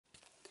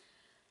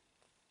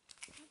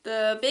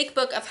The Big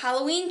Book of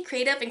Halloween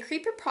Creative and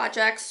Creeper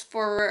Projects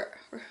for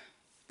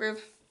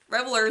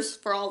Revelers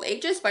for All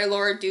Ages by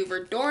Laura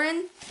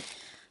Doover-Doran.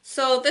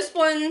 So this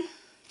one,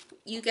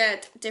 you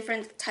get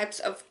different types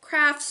of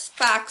crafts,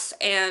 facts,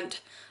 and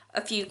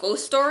a few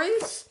ghost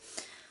stories.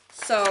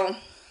 So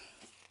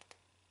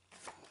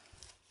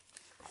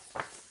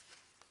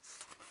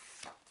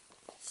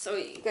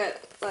you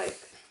get like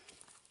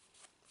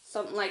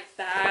something like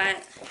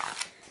that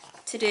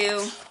to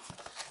do.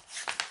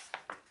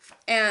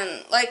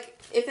 And like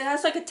if it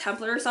has like a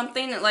template or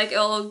something, like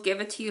it'll give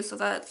it to you, so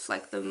that's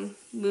like the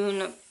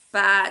moon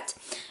bat.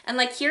 And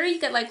like here you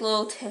get like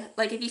little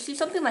like if you see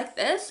something like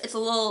this, it's a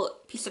little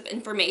piece of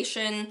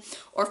information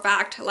or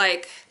fact.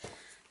 Like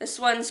this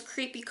one's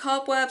creepy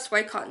cobwebs.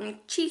 White cotton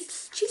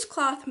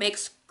cheesecloth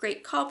makes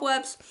great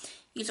cobwebs.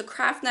 Use a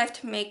craft knife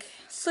to make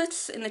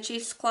slits in the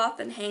cheesecloth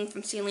and hang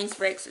from ceilings,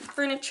 rakes, and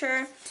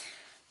furniture.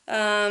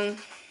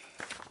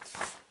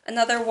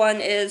 Another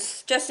one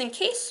is, just in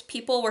case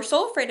people were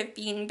so afraid of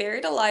being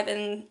buried alive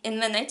in the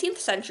 19th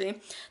century,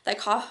 that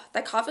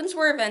coffins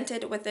were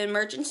invented with an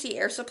emergency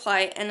air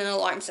supply and an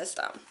alarm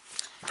system.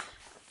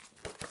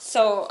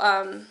 So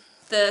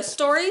the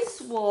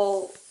stories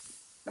will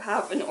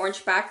have an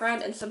orange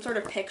background and some sort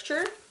of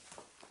picture.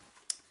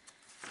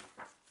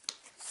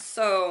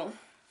 So,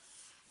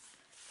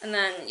 and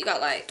then you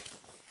got like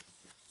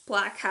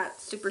black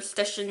hat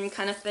superstition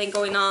kind of thing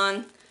going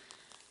on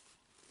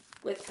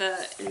with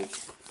the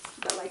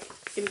like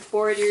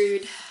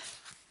embroidered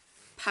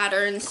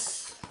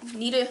patterns,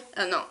 needle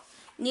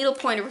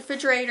point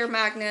refrigerator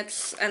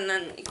magnets, and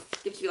then it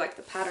gives you like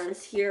the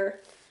patterns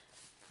here.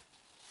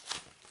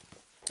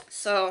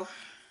 So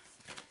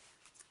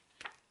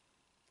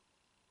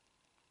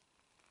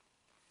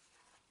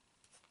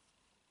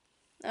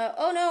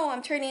oh no,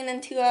 I'm turning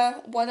into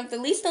one of the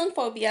least known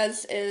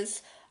phobias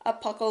is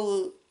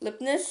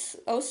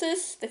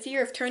apocalypnosis, the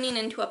fear of turning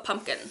into a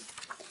pumpkin.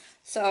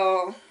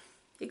 So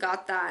you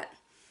got that.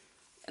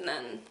 And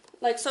then,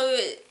 like, so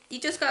you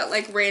just got,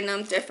 like,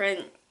 random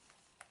different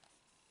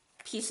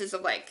pieces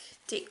of, like,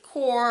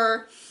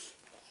 decor,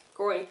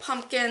 growing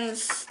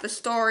pumpkins, the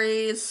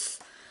stories,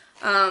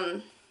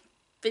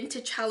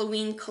 vintage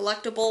Halloween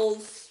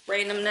collectibles,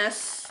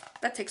 randomness.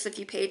 That takes a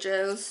few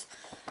pages.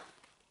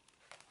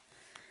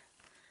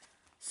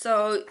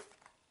 So,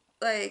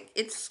 like,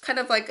 it's kind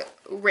of like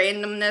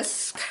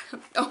randomness,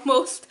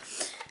 almost.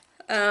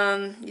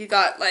 You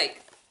got,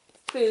 like,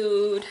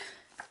 food.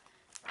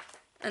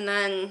 And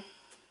then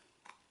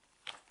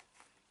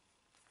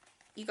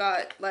you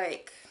got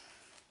like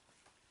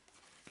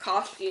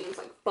costumes,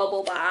 like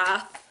bubble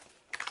bath,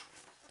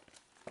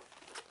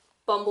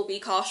 bumblebee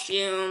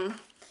costume,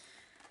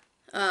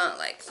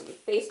 like some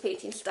face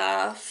painting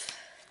stuff,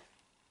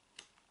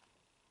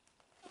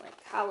 like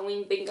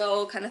Halloween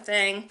bingo kind of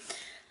thing.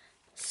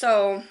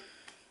 So,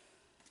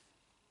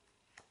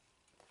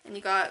 and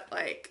you got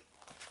like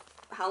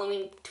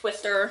Halloween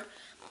twister.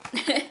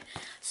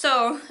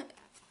 So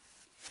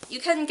you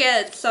can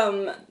get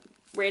some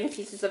random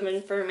pieces of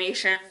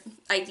information,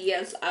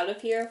 ideas out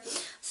of here.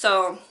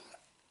 So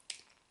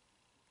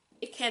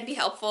it can be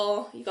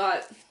helpful. You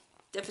got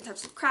different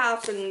types of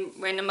crafts and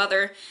random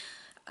other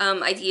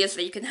ideas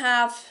that you can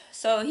have.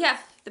 So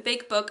yeah, the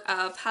Big Book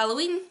of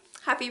Halloween.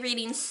 Happy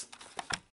readings.